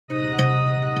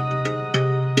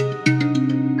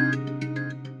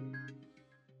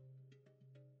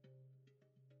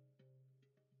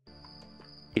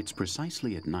It's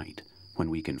precisely at night when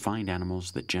we can find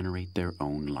animals that generate their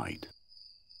own light.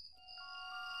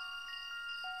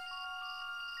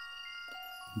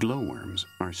 Glowworms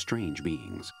are strange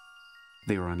beings.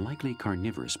 They are unlikely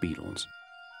carnivorous beetles.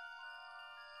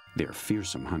 They're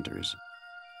fearsome hunters.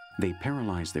 They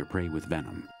paralyze their prey with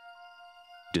venom,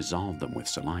 dissolve them with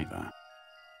saliva,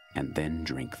 and then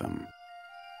drink them.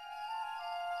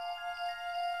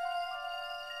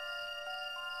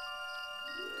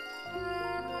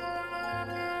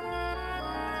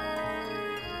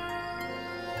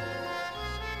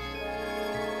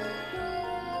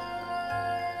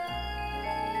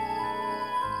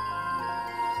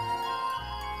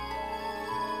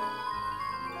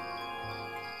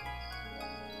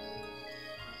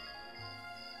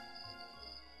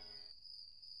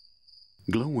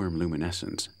 Glowworm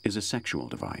luminescence is a sexual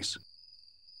device.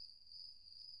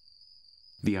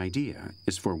 The idea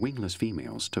is for wingless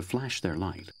females to flash their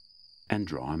light and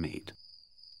draw a mate,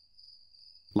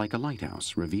 like a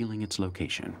lighthouse revealing its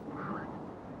location.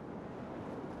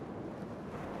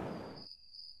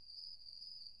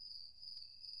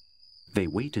 They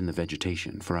wait in the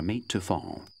vegetation for a mate to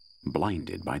fall,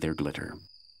 blinded by their glitter.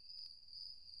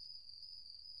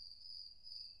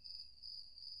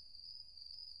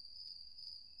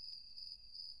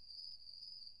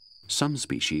 Some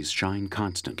species shine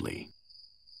constantly.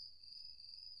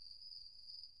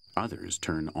 Others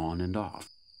turn on and off.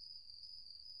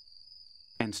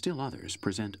 And still others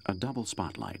present a double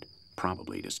spotlight,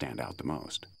 probably to stand out the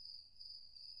most.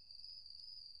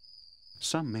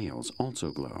 Some males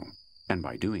also glow, and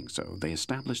by doing so, they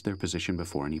establish their position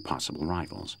before any possible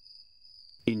rivals.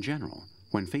 In general,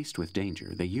 when faced with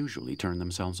danger, they usually turn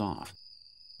themselves off.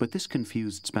 But this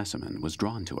confused specimen was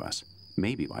drawn to us,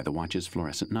 maybe by the watch's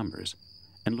fluorescent numbers,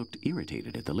 and looked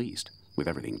irritated at the least, with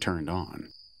everything turned on.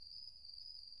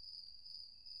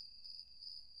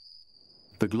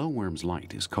 The glowworm's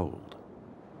light is cold.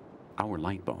 Our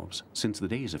light bulbs, since the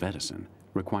days of Edison,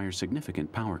 require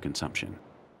significant power consumption.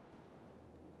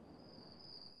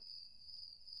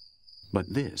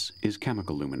 But this is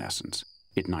chemical luminescence.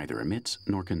 It neither emits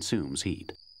nor consumes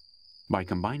heat. By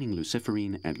combining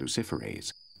luciferine and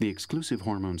luciferase, the exclusive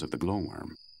hormones of the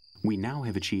glowworm, we now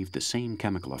have achieved the same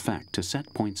chemical effect to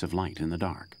set points of light in the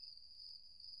dark.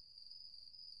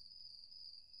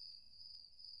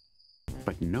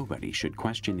 But nobody should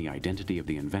question the identity of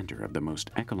the inventor of the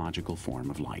most ecological form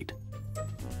of light.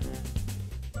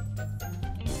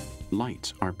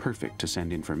 Lights are perfect to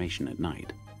send information at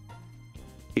night.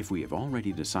 If we have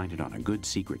already decided on a good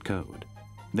secret code,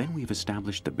 then we've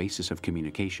established the basis of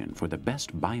communication for the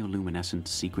best bioluminescent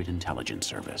secret intelligence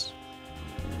service.